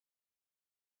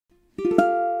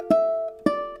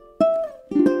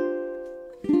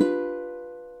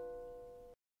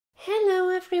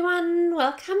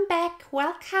welcome back.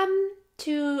 Welcome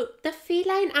to the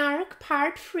Feline arc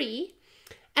part 3.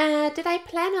 Did I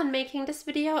plan on making this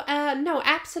video? No,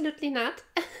 absolutely not.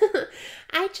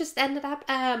 I just ended up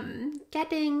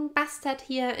getting Bastet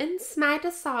here in Smite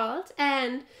Assault,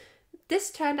 and this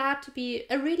turned out to be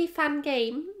a really fun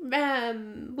game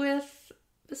with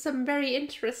some very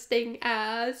interesting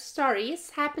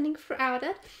stories happening throughout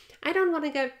it. I don't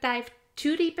want to dive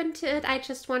too deep into it. I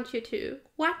just want you to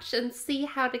watch and see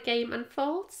how the game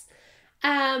unfolds.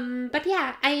 But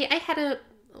yeah, I had a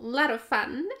lot of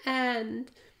fun,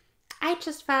 and I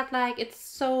just felt like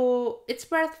it's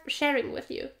worth sharing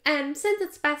with you. And since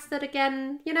it's Bastet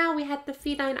again, you know, we had the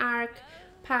Feline arc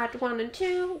part 1 and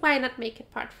 2, why not make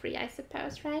it part 3, I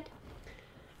suppose, right?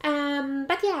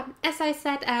 But yeah, as I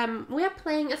said, we are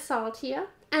playing Assault here.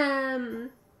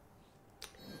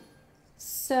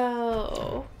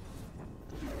 So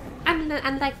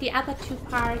unlike the other two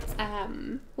parts,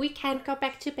 we can't go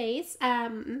back to base.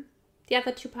 The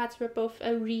other two parts were both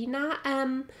arena.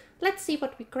 Let's see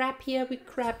what we grab here. We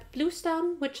grab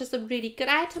Bluestone, which is a really good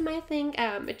item, I think.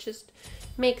 It just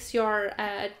makes your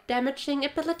damaging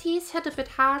abilities hit a bit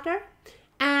harder.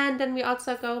 And then we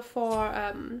also go for,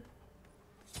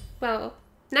 well,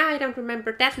 now I don't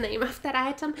remember that name of that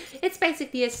item. It's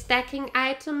basically a stacking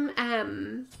item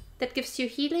that gives you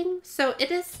healing. So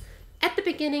it is, at the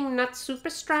beginning, not super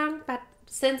strong, but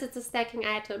since it's a stacking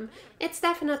item, it's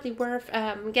definitely worth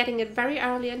getting it very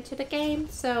early into the game,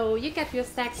 so you get your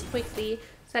stacks quickly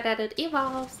so that it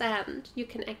evolves and you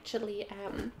can actually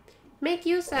make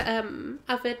use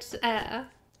of it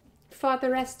for the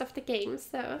rest of the game.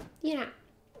 So yeah.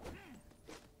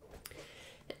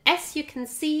 As you can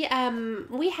see,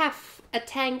 we have a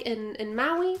tank in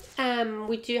Maui.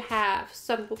 We do have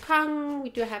Sun Wukong, we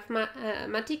do have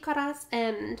Matikoras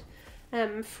and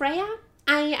Freya.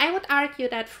 I would argue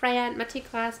that Freya and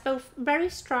Matikoras both very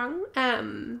strong.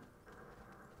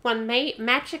 One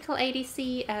magical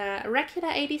ADC, regular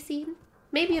ADC,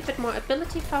 maybe a bit more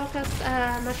ability focused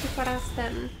Matikoras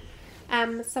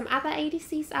than some other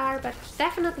ADCs are, but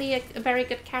definitely a very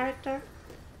good character.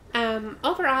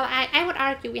 Overall, I would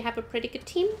argue we have a pretty good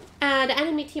team. The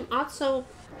enemy team also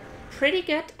pretty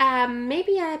good,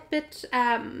 maybe a bit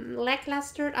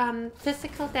lackluster on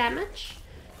physical damage.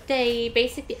 They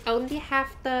basically only have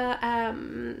the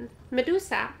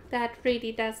Medusa that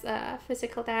really does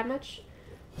physical damage.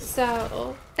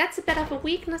 So that's a bit of a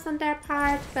weakness on their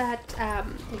part, but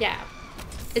yeah,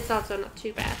 it's also not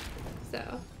too bad.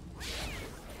 So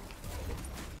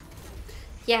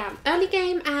yeah, early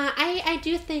game, I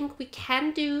do think we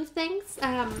can do things.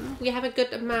 We have a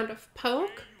good amount of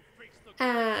poke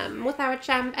with our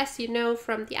jump. As you know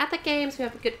from the other games, we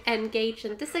have a good engage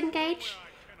and disengage.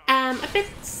 A bit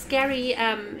scary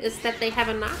is that they have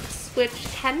a Nox, which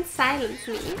can silence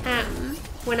me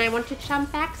when I want to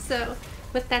jump back. So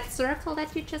with that circle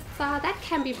that you just saw, that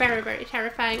can be very, very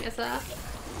terrifying as a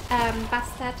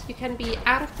Bastet. You can be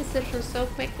out of position so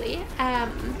quickly. That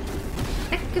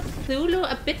Cthulhu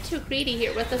a bit too greedy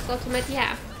here with this ultimate.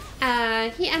 Yeah,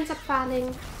 he ends up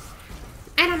falling.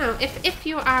 I don't know, if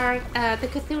you are the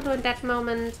Cthulhu in that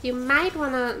moment, you might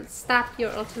want to stop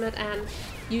your ultimate and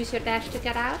use your dash to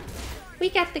get out. We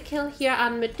get the kill here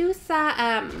on Medusa.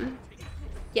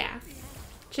 Yeah,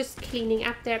 just cleaning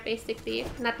up there basically.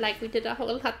 Not like we did a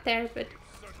whole lot there, but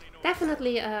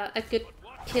definitely a good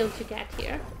kill to get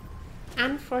here.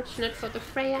 Unfortunate for the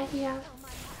Freya here.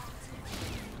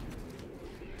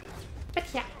 But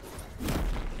yeah.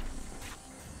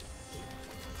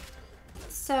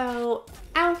 So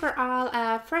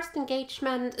overall, first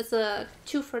engagement is a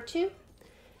 2 for 2.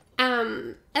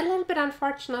 A little bit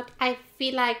unfortunate. I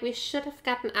feel like we should have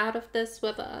gotten out of this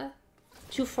with a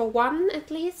 2 for 1 at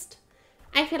least.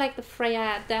 I feel like the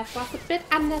Freya death was a bit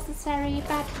unnecessary,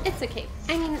 but it's okay.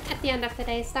 I mean, at the end of the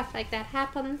day, stuff like that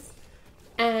happens.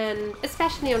 And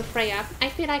especially on Freya, I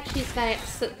feel like she's like,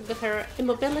 with her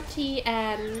immobility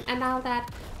and all that,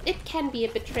 it can be a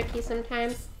bit tricky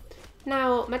sometimes.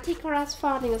 Now, Matikora's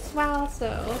falling as well,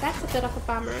 so that's a bit of a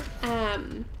bummer.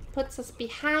 Puts us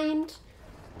behind,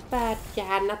 but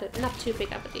yeah, not too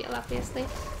big of a deal, obviously.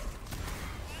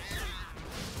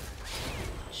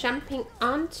 Jumping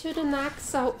onto the Nox,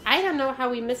 so I don't know how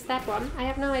we missed that one. I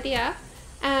have no idea.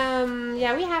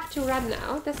 Yeah, we have to run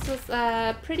now. This is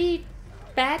a pretty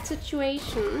bad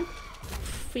situation.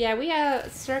 Yeah, we are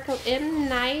circled in,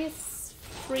 nice.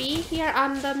 Free here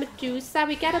on the Medusa.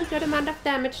 We get a good amount of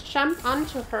damage, jump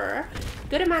onto her.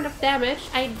 Good amount of damage.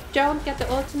 I don't get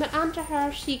the ultimate onto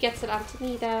her. She gets it onto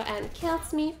me though and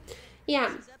kills me.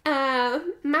 Yeah,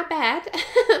 my bad.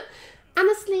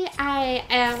 Honestly,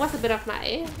 I was a bit of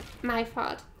my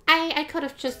fault. I could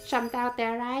have just jumped out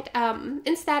there, right?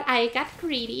 Instead, I got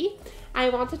greedy. I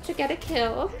wanted to get a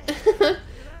kill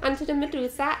onto the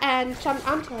Medusa and jumped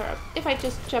onto her. If I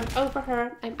just jump over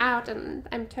her, I'm out and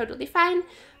I'm totally fine.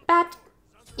 But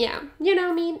yeah, you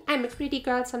know me, I'm a greedy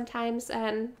girl sometimes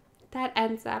and that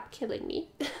ends up killing me.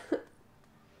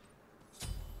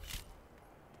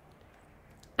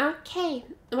 Okay,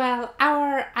 well,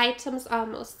 our items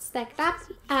almost stacked up.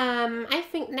 I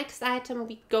think next item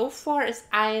we go for is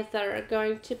either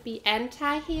going to be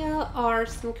anti-heal or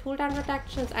some cooldown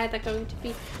reductions, either going to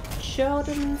be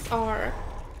Jodems or...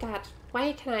 God,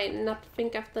 why can I not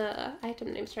think of the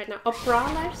item names right now? Or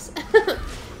Brawlers?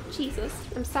 Jesus,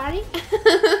 I'm sorry.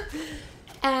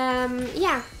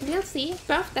 Yeah, we'll see.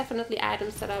 Both definitely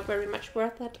items that are very much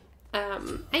worth it. I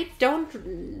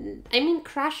mean,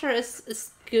 Crusher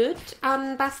is good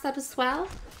on Bastet as well.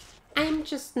 I'm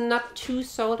just not too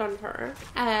sold on her,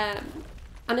 on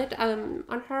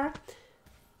her.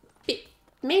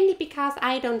 Mainly because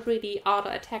I don't really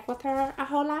auto-attack with her a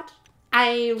whole lot.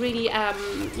 I really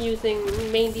am using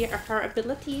mainly her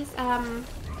abilities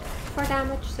for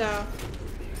damage, so...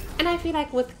 And I feel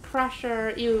like with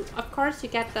Crusher, of course you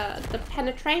get the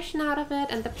penetration out of it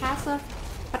and the passive,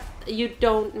 but you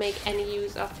don't make any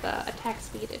use of the attack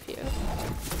speed if you...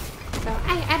 So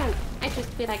I don't know, I just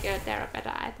feel like there are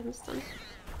better items than...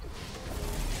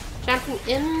 Jumping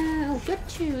in, good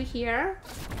too here,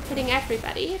 hitting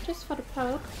everybody just for the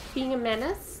poke, being a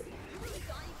menace.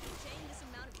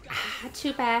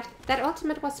 Too bad, that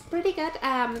ultimate was pretty good,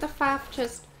 the Faf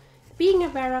just being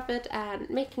aware of it and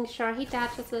making sure he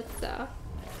dodges it, so...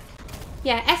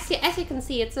 Yeah, as you can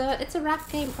see, it's a rough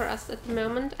game for us at the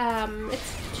moment.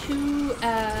 It's 2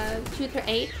 to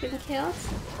 8 win kills.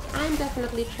 I'm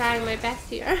definitely trying my best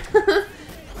here,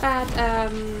 but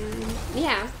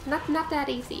yeah, not that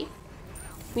easy.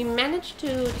 We managed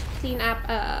to clean up,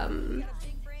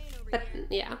 but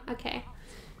yeah, okay.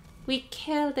 We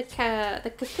kill the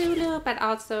Cthulhu, but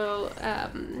also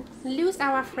lose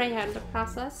our Freya in the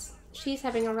process. She's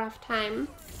having a rough time.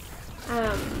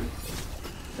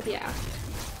 But yeah.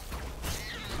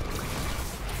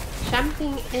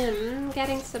 Jumping in,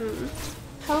 getting some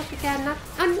poke again,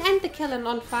 and the kill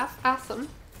on Faf, awesome.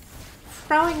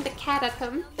 Throwing the cat at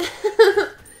him.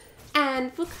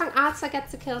 And Wukong also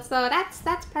gets a kill, so that's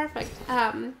perfect.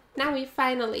 Now we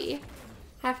finally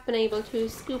have been able to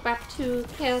scoop up 2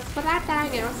 kills without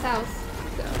dying ourselves.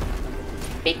 So,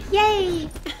 big yay!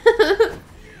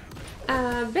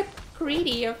 Bit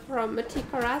greedy from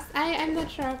Matikoras. I'm not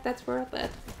sure if that's worth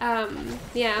it.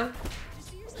 Yeah.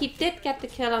 He did get the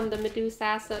kill on the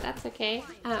Medusa, so that's okay.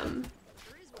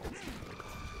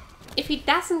 If he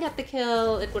doesn't get the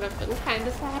kill, it would have been kind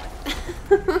of sad.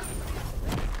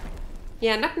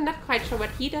 Yeah, not quite sure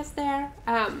what he does there.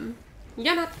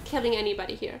 You're not killing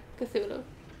anybody here, Cthulhu.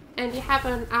 And you have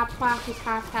an Arpois who's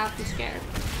half health and scared.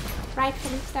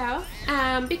 Rightfully so.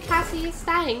 Because he is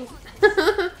dying.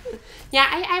 Yeah,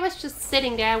 I was just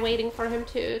sitting there waiting for him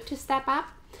to step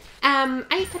up.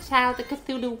 I could tell the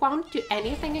Cthulhu won't do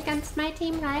anything against my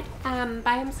team, right?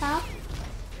 By himself.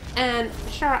 And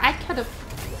sure, I could have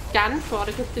gone for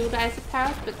the Cthulhu, I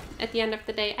suppose, but at the end of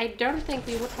the day, I don't think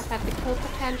we would have had the kill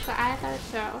potential either,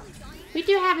 so... We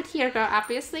do have it here though,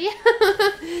 obviously.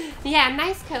 Yeah,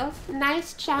 nice kill.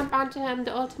 Nice jump onto him,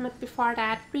 the ultimate before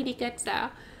that. Really good though.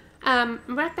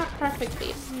 Worked out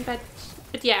perfectly, but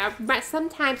yeah,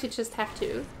 sometimes you just have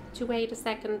to wait a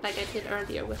second, like I did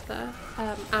earlier with the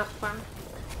Aqua.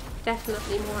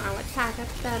 Definitely more our target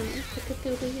than the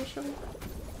Cthulhu usually.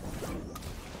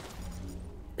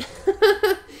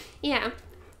 Yeah,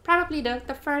 probably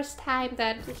the first time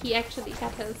that he actually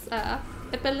got his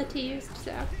ability used,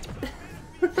 so...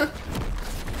 Oh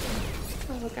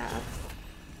god.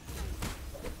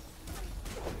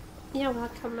 You're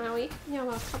welcome, Maui. You're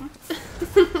welcome.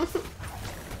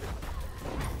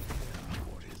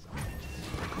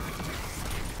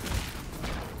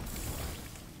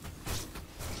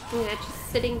 Yeah,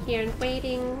 just sitting here and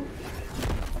waiting.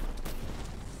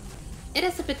 It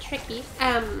is a bit tricky.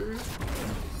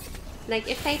 Like,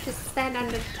 if they just stand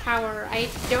under the tower, I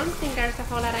don't think there's a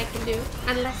whole lot I can do.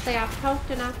 Unless they are poked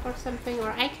enough or something,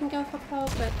 or I can go for poke,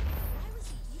 but...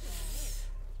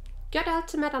 Good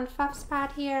ultimate on Faf's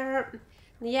part here.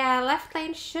 Yeah, left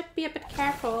lane should be a bit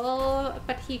careful,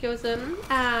 but he goes in.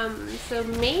 So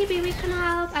maybe we can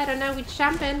help. I don't know, we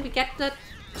jump in, we get the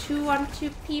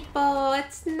 2-on-2 people.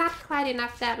 It's not quite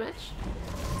enough damage.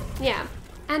 Yeah,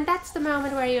 and that's the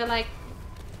moment where you're like,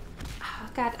 oh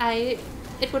god,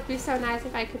 it would be so nice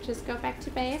if I could just go back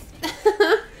to base.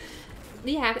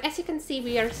 Yeah, as you can see,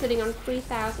 we are sitting on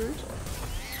 3,000.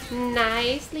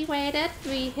 Nicely waited.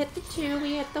 We hit the 2,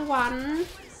 we hit the 1.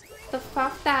 The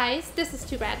 4th dies. This is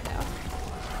too bad though.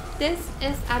 This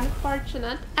is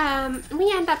unfortunate.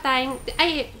 We end up dying.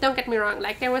 Don't get me wrong,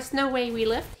 like there was no way we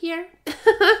lived here.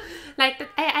 Like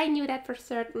I knew that for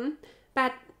certain.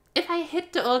 But if I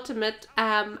hit the ultimate,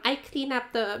 I clean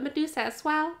up the Medusa as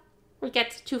well. We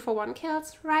get 2-for-1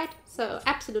 kills, right? So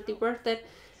absolutely worth it.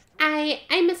 I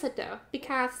miss it though,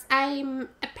 because I'm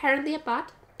apparently a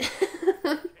bot.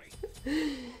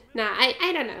 Nah,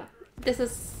 I don't know. This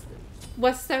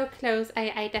was so close.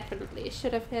 I definitely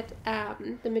should have hit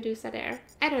the Medusa there.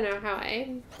 I don't know how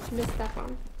I missed that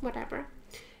one. Whatever.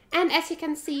 And as you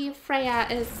can see, Freya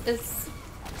is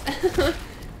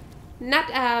not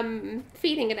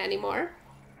feeling it anymore.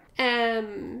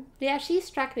 Yeah, she's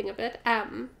struggling a bit.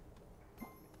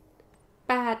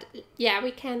 But yeah,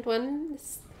 we can't win.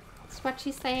 That's what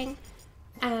she's saying.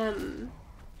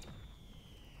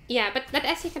 Yeah, but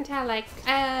as you can tell, like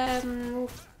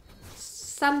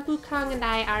Sun Wukong and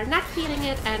I are not feeling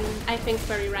it, and I think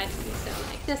very rightfully so.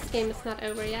 Like this game is not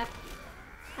over yet.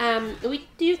 We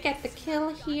do get the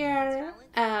kill here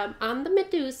on the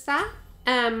Medusa.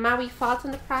 Maui falls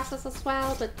in the process as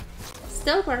well, but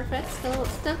still worth it.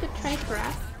 Still good trade for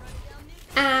us.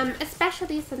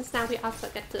 Especially since now we also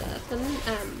get the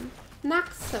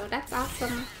Nox, so that's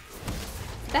awesome.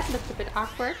 That looked a bit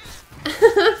awkward.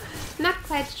 Not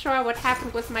quite sure what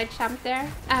happened with my jump there.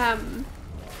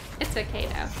 It's okay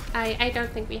though. I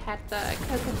don't think we had the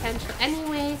kill potential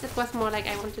anyways. It was more like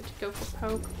I wanted to go for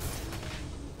poke.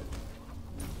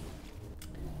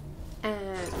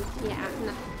 Yeah,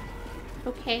 no.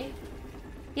 Okay.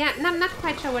 Yeah, not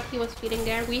quite sure what he was feeling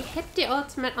there. We hit the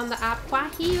ultimate on the Aqua.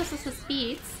 He uses his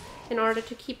beads in order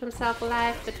to keep himself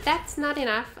alive, but that's not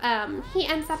enough. He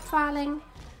ends up falling.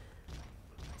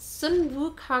 Sun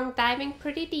Wukong diving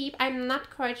pretty deep. I'm not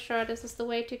quite sure this is the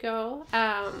way to go.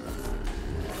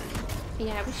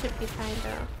 Yeah, we should be fine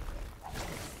though.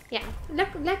 Yeah,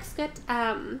 looks good.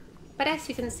 But as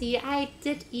you can see, I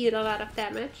did eat a lot of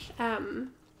damage. Kind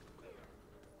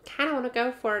of want to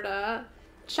go for the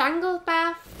jungle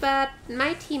buff, but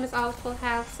my team is all full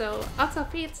health, so also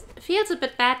feels a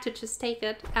bit bad to just take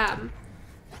it.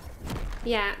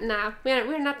 Yeah, nah,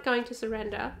 we're not going to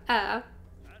surrender.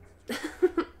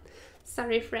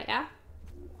 Sorry, Freya.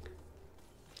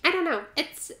 I don't know.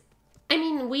 I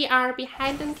mean, we are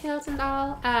behind in kills and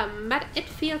all, but it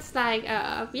feels like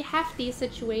we have these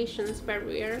situations where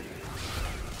we're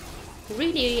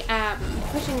really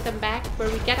pushing them back, where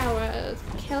we get our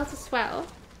kills as well.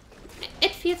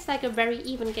 It feels like a very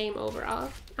even game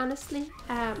overall, honestly.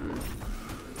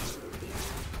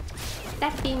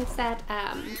 That being said,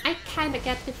 I kind of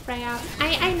get the Freya.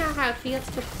 I know how it feels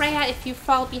to Freya. If you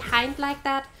fall behind like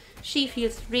that, she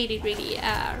feels really, really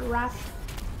rough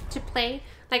to play.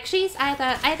 Like she's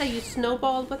either you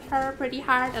snowball with her pretty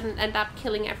hard and end up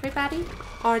killing everybody,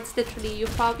 or it's literally you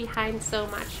fall behind so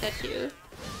much that you,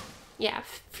 yeah,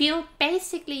 feel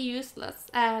basically useless.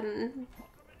 And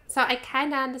so I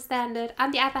kind of understand it.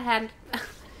 On the other hand,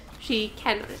 she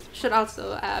should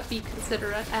also be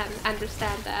considerate and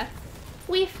understand that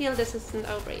we feel this isn't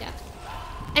over yet.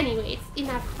 Anyways,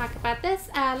 enough talk about this.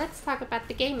 Let's talk about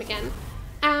the game again.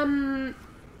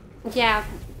 Yeah,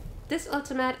 this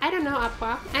ultimate, I don't know,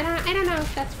 Aqua. I don't know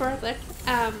if that's worth it.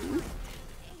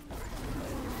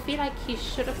 Feel like he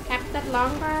should have kept that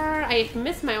longer. I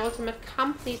missed my ultimate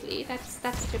completely.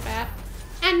 That's too bad.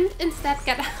 And instead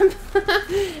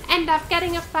end up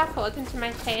getting a buff ult into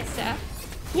my face. So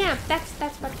yeah, that's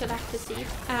what you like to see.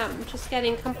 Just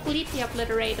getting completely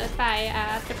obliterated by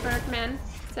the Birdman.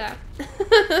 So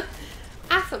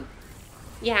awesome.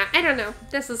 Yeah, I don't know.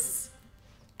 This is,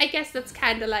 I guess that's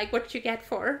kind of like what you get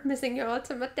for missing your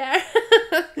ultimate there.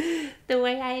 The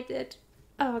way I did.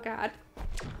 Oh god.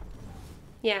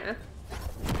 Yeah.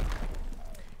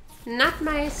 Not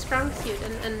my strong suit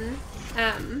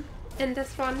in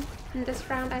this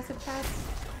round, I suppose.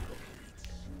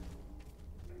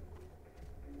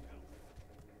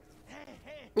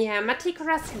 Yeah,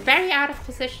 Matikura's very out of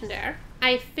position there.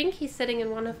 I think he's sitting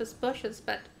in one of his bushes,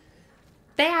 but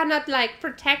they are not like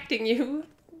protecting you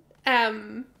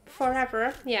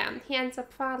forever. Yeah, he ends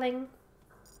up falling.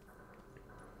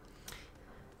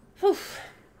 Whew.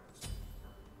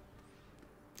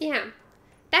 Yeah,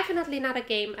 definitely not a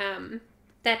game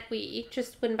that we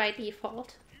just win by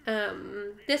default.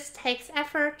 This takes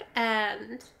effort,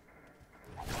 and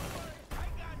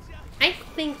I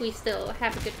think we still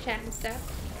have a good chance though.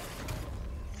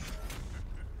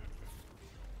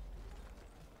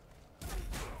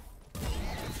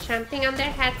 Jumping on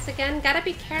their heads again. Gotta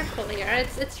be careful here.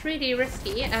 It's really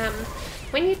risky.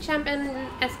 when you jump in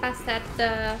as Bastet,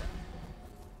 the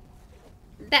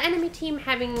enemy team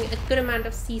having a good amount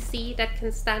of CC that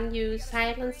can stun you,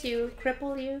 silence you,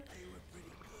 cripple you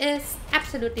is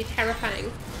absolutely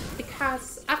terrifying,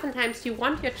 because oftentimes you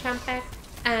want your jump back,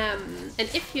 and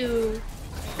if you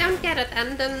don't get it,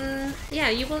 and then yeah,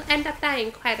 you will end up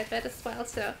dying quite a bit as well.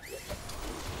 So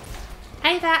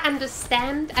either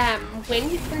understand when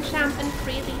you can jump in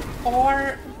freely,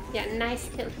 or yeah, nice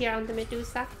kill here on the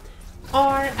Medusa,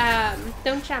 or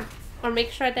don't jump, or make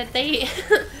sure that they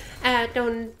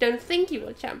don't think you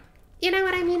will jump. You know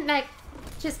what I mean? Like,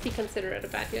 just be considerate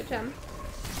about your jump.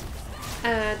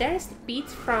 There's the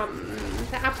beats from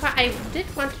the Aqua. I did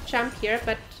want to jump here,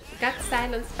 but got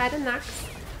silenced by the Nux.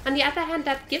 On the other hand,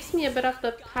 that gives me a bit of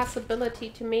the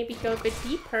possibility to maybe go a bit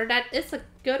deeper. That is a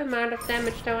good amount of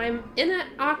damage, though I'm in an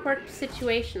awkward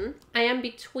situation. I am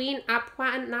between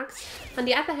Aqua and Nux. On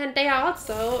the other hand, they are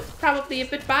also probably a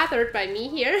bit bothered by me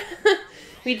here.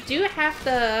 We do have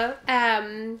the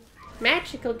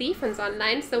magical defense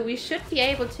online, so we should be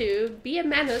able to be a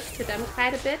menace to them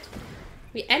quite a bit.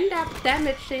 We end up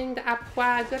damaging the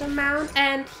Aqua a good amount,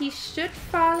 and he should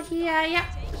fall here. Yeah,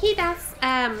 he does.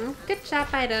 Good job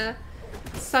by the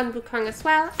Sun Wukong as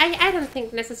well. I don't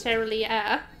think necessarily,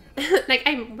 like,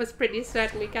 I was pretty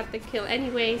certain we got the kill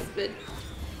anyways, but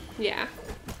yeah.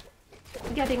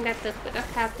 Getting that little bit of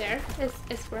help there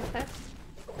is worth it.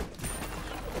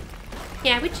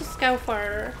 Yeah, we just go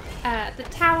for the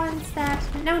tower instead.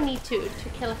 No need to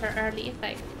kill her early,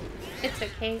 like, it's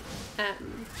okay.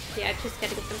 Yeah, just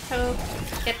getting some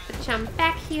poke, get the jump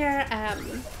back here.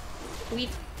 We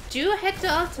do hit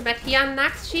the ultimate here on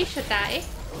Nux. She should die.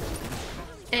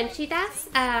 And she does.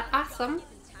 Awesome.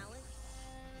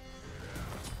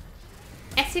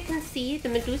 As you can see, the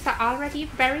Medusa already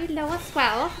very low as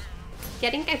well.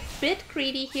 Getting a bit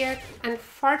greedy here.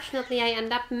 Unfortunately, I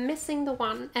end up missing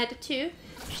the two.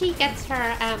 She gets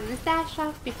her dash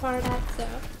off before that, so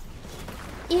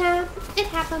yeah, it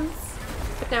happens.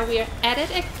 But now we are at it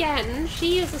again.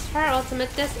 She uses her ultimate.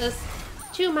 This is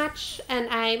too much, and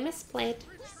I misplayed.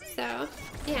 So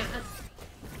yeah,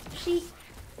 she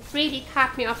really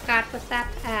caught me off guard with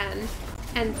that and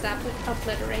ends up with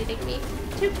obliterating me.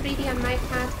 Too greedy on my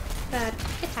part, but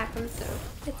it happens, so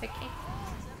it's okay.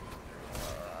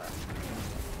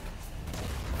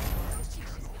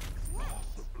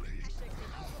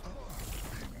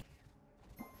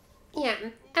 Yeah,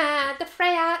 the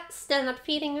Freya still not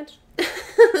feeding it.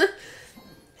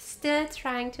 Still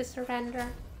trying to surrender.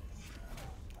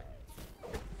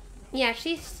 Yeah,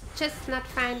 she's just not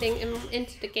finding him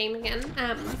into the game again.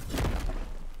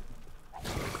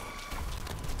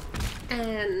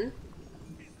 And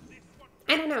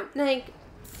I don't know, like,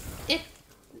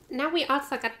 now we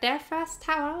also got their first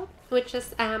tower, which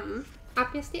is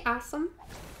obviously awesome.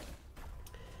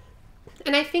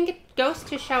 And I think it goes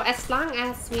to show, as long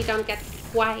as we don't get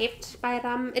wiped by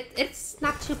them, it's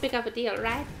not too big of a deal,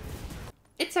 right?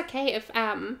 It's okay if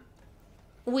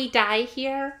we die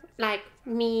here, like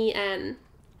me and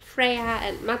Freya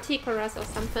and Matikoros or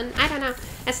something. I don't know.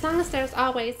 As long as there's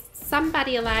always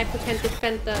somebody alive who can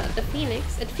defend the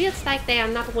Phoenix, it feels like they are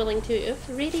not willing to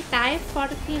really die for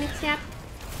the Phoenix yet.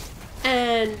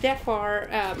 And therefore,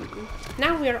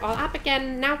 now we're all up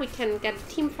again. Now we can get a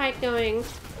team fight going.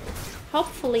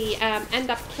 Hopefully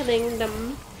end up killing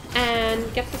them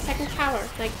and get the second tower.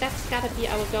 Like, that's gotta be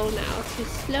our goal now, to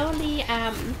slowly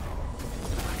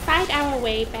fight our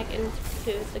way back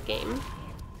into the game.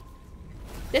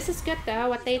 This is good though,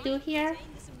 what they do here.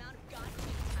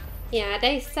 Yeah,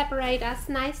 they separate us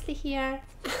nicely here.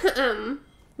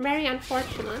 Very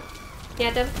unfortunate.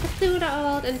 Yeah, the Cthulhu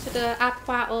ult into the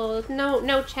Aqua ult.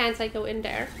 No chance I go in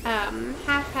there.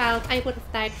 Half health, I would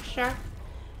have died for sure.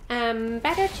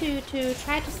 Better to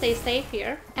try to stay safe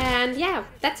here. And yeah,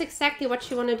 that's exactly what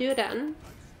you want to do then.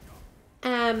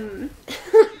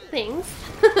 Things.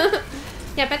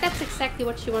 Yeah, but that's exactly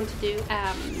what you want to do.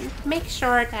 Make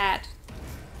sure that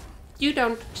you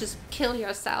don't just kill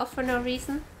yourself for no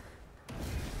reason.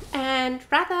 And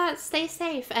rather stay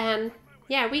safe. And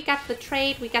yeah, we got the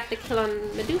trade, we got the kill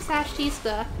on Medusa. She's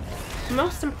the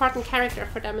most important character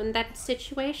for them in that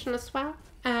situation as well.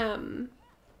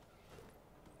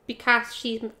 Because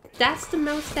she does the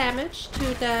most damage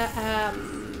to the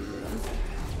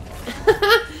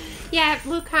yeah,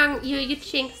 Wukong, you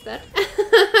jinxed it.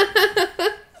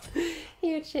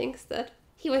 You jinxed it.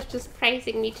 He was just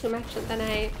praising me too much, and then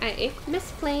I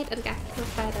misplayed and got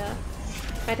killed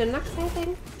by the Nux, I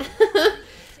think.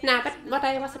 Nah, but what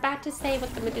I was about to say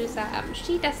with the Medusa,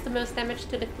 she does the most damage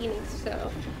to the Phoenix,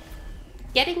 so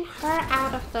getting her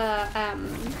out of the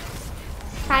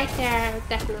fight there,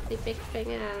 definitely big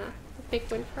thing, a big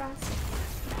win for us.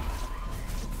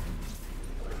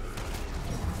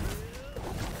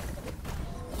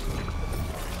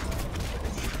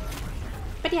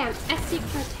 But yeah, as you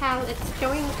can tell, it's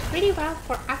going pretty well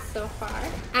for us so far.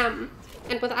 And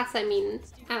with us I mean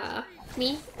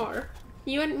me or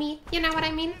you and me, you know what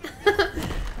I mean?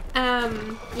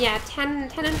 Yeah,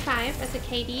 10 and 5 as a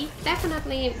KD.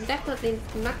 Definitely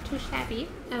not too shabby.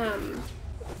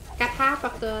 Got half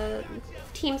of the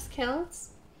team's kills.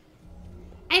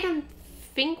 I don't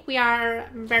think we are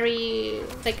very,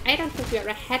 like, I don't think we are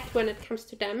ahead when it comes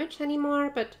to damage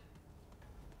anymore, but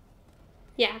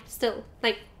yeah, still,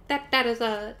 like, that is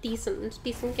a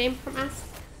decent game from us.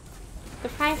 The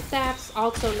 5 stabs,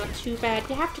 also not too bad.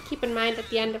 You have to keep in mind at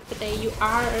the end of the day, you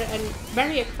are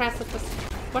very aggressive with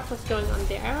what was going on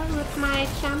there with my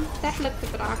jump. That looked a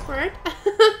bit awkward.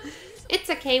 It's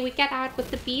okay, we get out with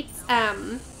the beats.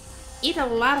 Eat a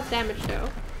lot of damage though.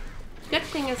 Good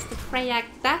thing is the Freya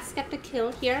does get the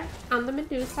kill here on the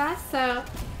Medusa, so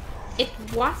it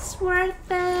was worth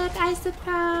it, I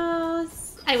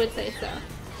suppose. I would say so.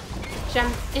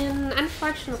 Jumped in.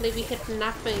 Unfortunately, we hit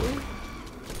nothing.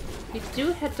 We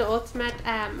do hit the ultimate,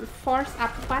 force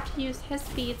up what to use his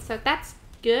speed, so that's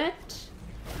good.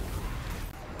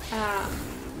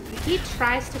 He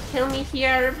tries to kill me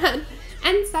here, but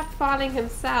ends up falling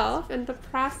himself in the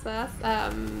process.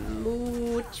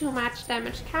 Ooh, too much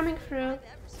damage coming through.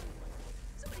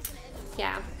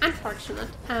 Yeah, unfortunate.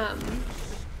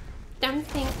 Don't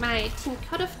think my team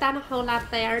could have done a whole lot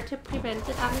there to prevent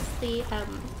it, honestly.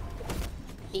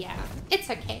 Yeah, it's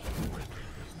okay.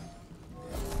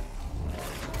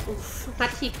 Oof,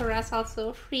 Matika's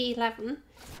also 311.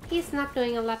 He's not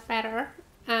doing a lot better.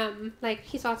 Like,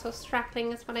 he's also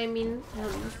struggling is what I mean.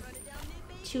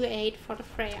 2-8 for the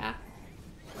Freya.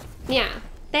 Yeah,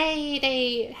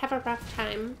 they have a rough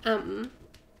time.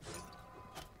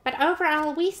 But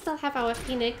overall, we still have our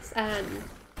Phoenix, and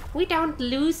we don't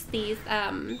lose these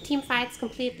team fights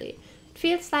completely. It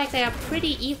feels like they are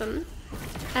pretty even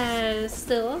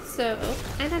still, so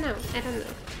I don't know.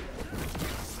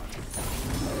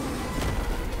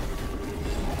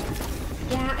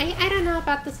 Yeah, I don't know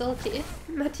about this ulti,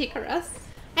 Matika's.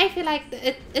 I feel like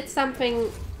it's something,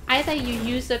 either you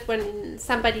use it when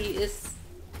somebody is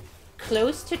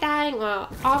close to dying or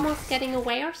almost getting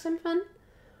away or something,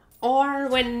 or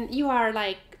when you are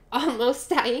like almost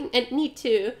dying and need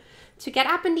to get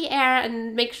up in the air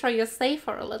and make sure you're safe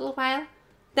for a little while.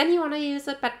 Then you want to use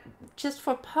it, but just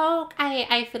for poke,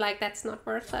 I feel like that's not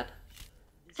worth it.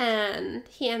 And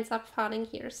he ends up falling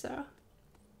here, so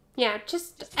yeah,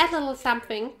 just a little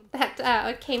something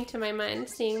that came to my mind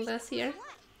seeing this here.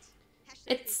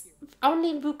 It's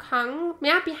only Wukong.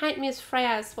 Yeah, behind me is Freya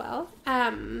as well.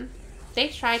 They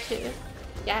try to.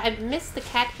 Yeah, I missed the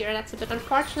cat here. That's a bit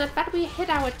unfortunate, but we hit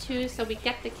our 2, so we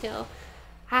get the kill.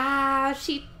 Ah,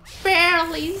 she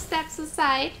barely steps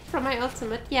aside from my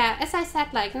ultimate. Yeah, as I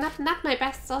said, like, not my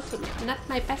best ultimate. Not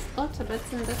my best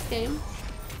ultimates in this game.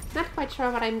 Not quite sure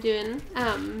what I'm doing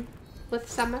with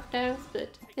some of those,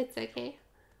 but it's okay.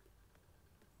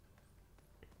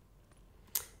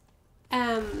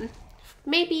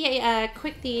 Maybe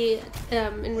quickly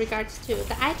in regards to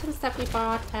the items that we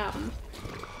bought.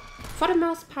 For the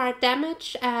most part,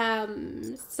 damage,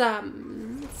 some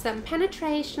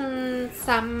penetration,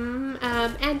 some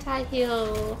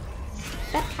anti-heal,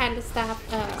 that kind of stuff,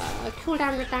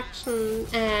 cooldown reduction,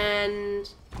 and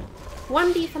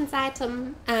one defense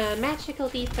item, magical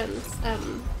defense,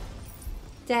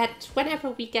 that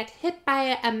whenever we get hit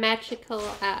by a magical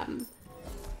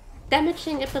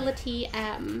damaging ability,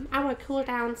 our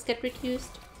cooldowns get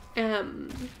reduced.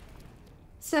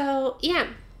 So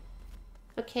yeah.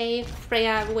 Okay,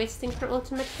 Freya wasting her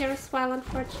ultimate here as well,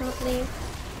 unfortunately.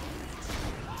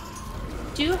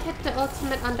 Do hit the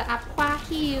ultimate on the Aqua.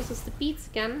 He uses the beats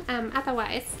again.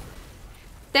 Otherwise,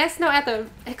 there's no other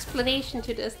explanation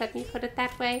to this, let me put it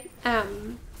that way. Yeah,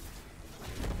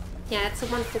 it's a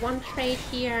 1-for-1 trade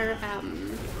here.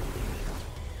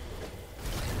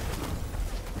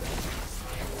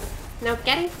 Now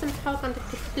getting some poke on the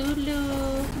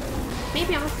Cthulhu,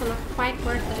 maybe also not quite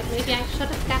worth it. Maybe I should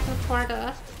have gotten for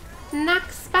the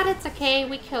Nux, but it's okay.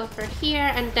 We kill her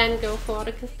here and then go for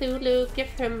the Cthulhu, give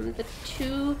him the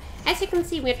 2. As you can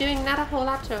see, we're doing not a whole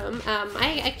lot to him.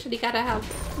 I actually gotta help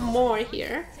more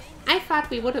here. I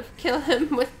thought we would have killed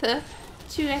him with the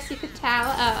 2, as you could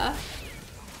tell,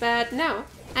 but no.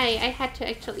 I had to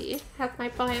actually help my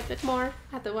boy a bit more,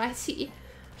 otherwise he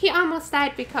almost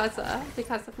died because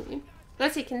of me.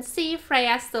 As you can see,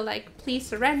 Freya's still like, please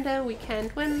surrender, we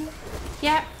can't win.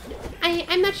 Yeah,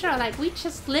 I'm not sure, like, we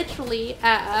just literally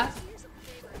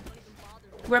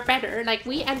we're better. Like,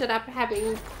 we ended up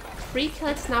having 3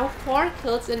 kills, now 4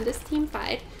 kills in this team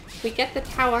fight. We get the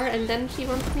tower and then she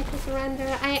wants me to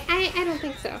surrender. I don't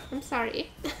think so. I'm sorry.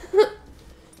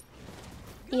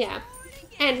 Yeah.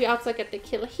 And we also get the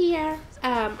kill here.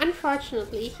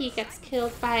 Unfortunately, he gets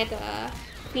killed by the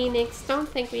Phoenix. Don't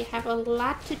think we have a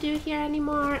lot to do here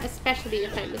anymore, especially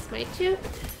if I miss my 2.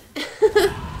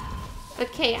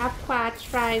 Okay, Aqua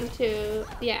trying to...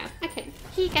 Yeah, okay.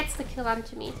 He gets the kill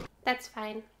onto me. That's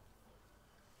fine.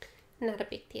 Not a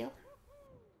big deal.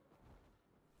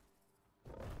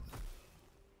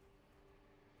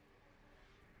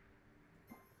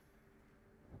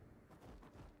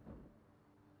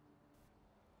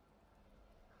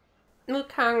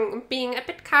 Wukong being a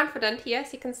bit confident here,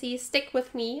 as you can see, stick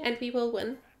with me and we will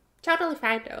win. Totally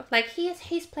fine though. Like,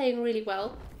 he's playing really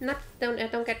well.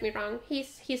 Don't get me wrong.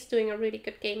 He's doing a really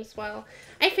good game as well.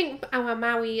 I think our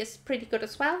Maui is pretty good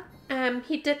as well.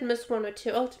 He did miss 1 or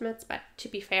 2 ultimates, but to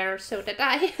be fair, so did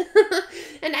I.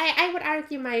 And I would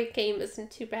argue my game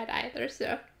isn't too bad either.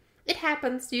 So it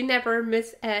happens. You never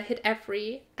hit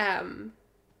every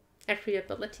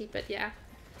ability, but yeah.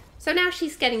 So now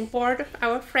she's getting bored of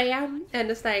our Freya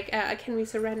and is like, can we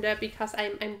surrender because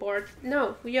I'm bored?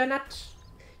 No, you're not.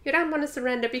 You don't want to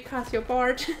surrender because you're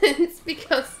bored. It's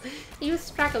because you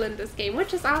struggle in this game,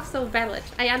 which is also valid.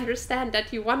 I understand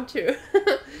that you want to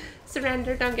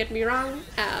surrender, don't get me wrong.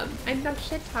 I'm not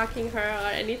shit-talking her or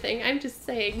anything. I'm just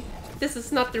saying this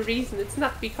is not the reason. It's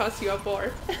not because you're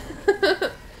bored.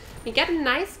 We get a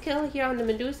nice kill here on the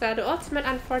Medusa. The ultimate,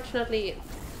 unfortunately,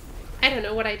 I don't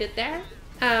know what I did there.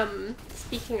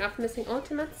 Speaking of missing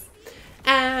ultimates.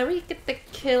 We get the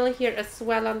kill here as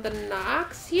well on the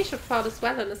Nox. He should fall as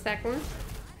well in a second.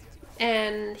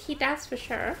 And he does for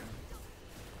sure.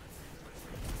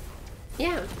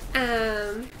 Yeah.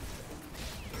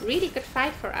 Really good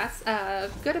fight for us.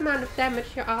 Good amount of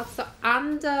damage here also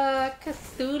on the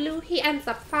Cthulhu. He ends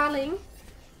up falling.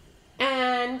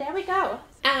 And there we go.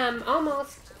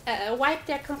 Almost wiped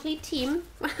their complete team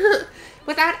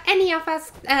without any of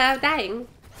us dying.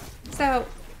 So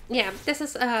yeah, this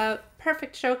is a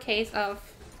perfect showcase of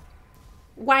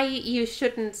why you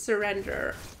shouldn't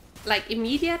surrender like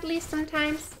immediately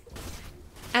sometimes.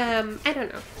 I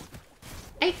don't know.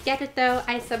 I get it though.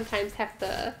 I sometimes have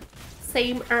the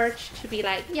same urge to be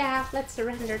like, yeah, let's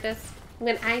surrender this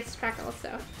when I struggle.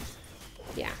 So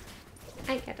yeah,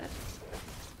 I get it.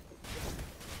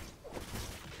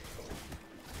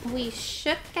 We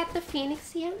should get the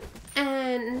Phoenix here,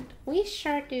 and we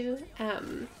sure do.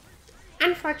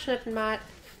 Unfortunately,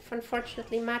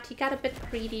 Marty got a bit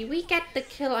greedy. We get the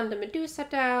kill on the Medusa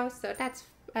though, so that's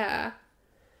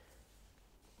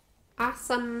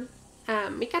awesome.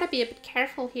 We gotta be a bit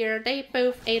careful here. They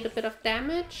both ate a bit of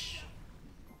damage.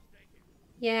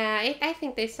 Yeah, I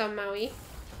think they saw Maui.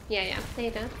 Yeah, they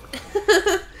did.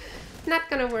 Not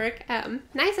gonna work.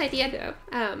 Nice idea though.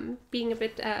 Being a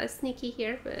bit sneaky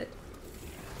here, but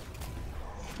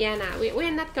yeah, nah,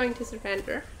 we're not going to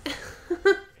surrender.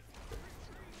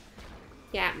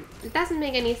 Yeah, it doesn't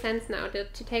make any sense now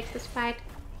to take this fight.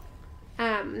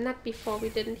 Not before we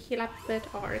didn't heal up a bit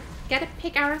or get a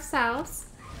pick ourselves.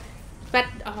 But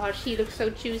oh, she looks so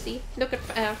juicy. Look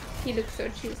at he looks so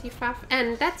juicy, Fuff,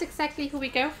 and that's exactly who we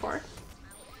go for.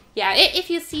 Yeah, if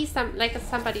you see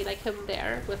somebody like him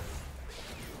there with.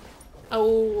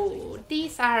 Oh,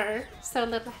 these are so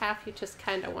little health, you just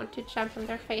kind of want to jump on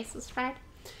their faces, right?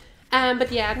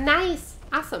 But yeah, nice,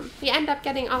 awesome. We end up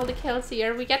getting all the kills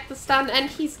here. We get the stun and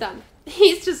he's done.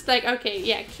 He's just like, okay,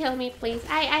 yeah, kill me please.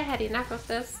 I had enough of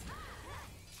this.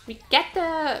 We get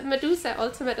the Medusa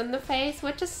ultimate in the face,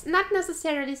 which is not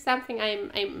necessarily something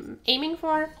I'm aiming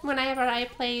for whenever I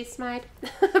play Smite,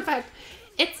 but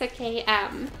it's okay.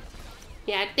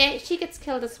 Yeah, she gets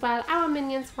killed as well. Our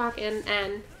minions walk in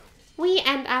and we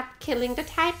end up killing the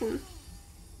Titan.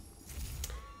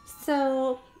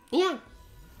 So yeah,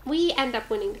 we end up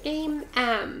winning the game.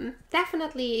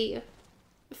 Definitely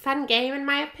a fun game in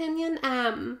my opinion.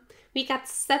 We got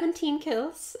 17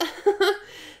 kills.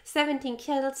 17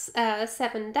 kills,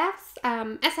 7 deaths.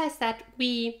 As I said,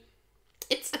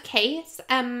 it's okay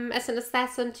as an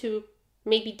assassin to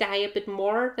maybe die a bit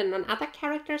more than on other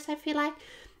characters, I feel like.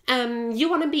 You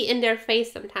want to be in their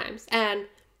face sometimes, and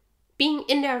being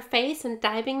in their face and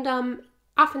diving them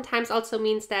oftentimes also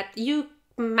means that you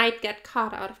might get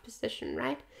caught out of position,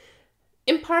 right?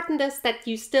 Important is that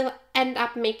you still end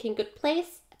up making good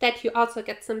plays, that you also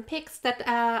get some picks that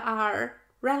are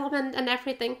relevant and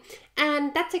everything,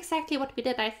 and that's exactly what we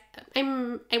did.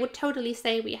 I would totally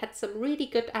say we had some really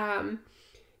good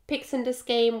picks in this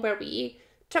game where we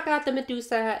took out the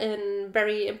Medusa in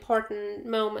very important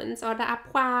moments, or the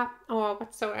Apua, or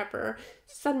whatsoever.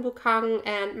 Sun Wukong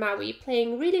and Maui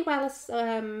playing really well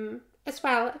as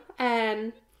well,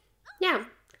 and yeah,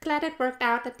 glad it worked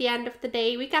out at the end of the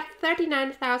day. We got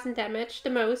 39,000 damage, the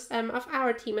most of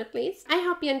our team at least. I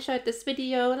hope you enjoyed this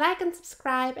video. Like and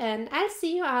subscribe, and I'll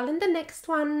see you all in the next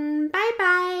one. Bye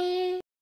bye!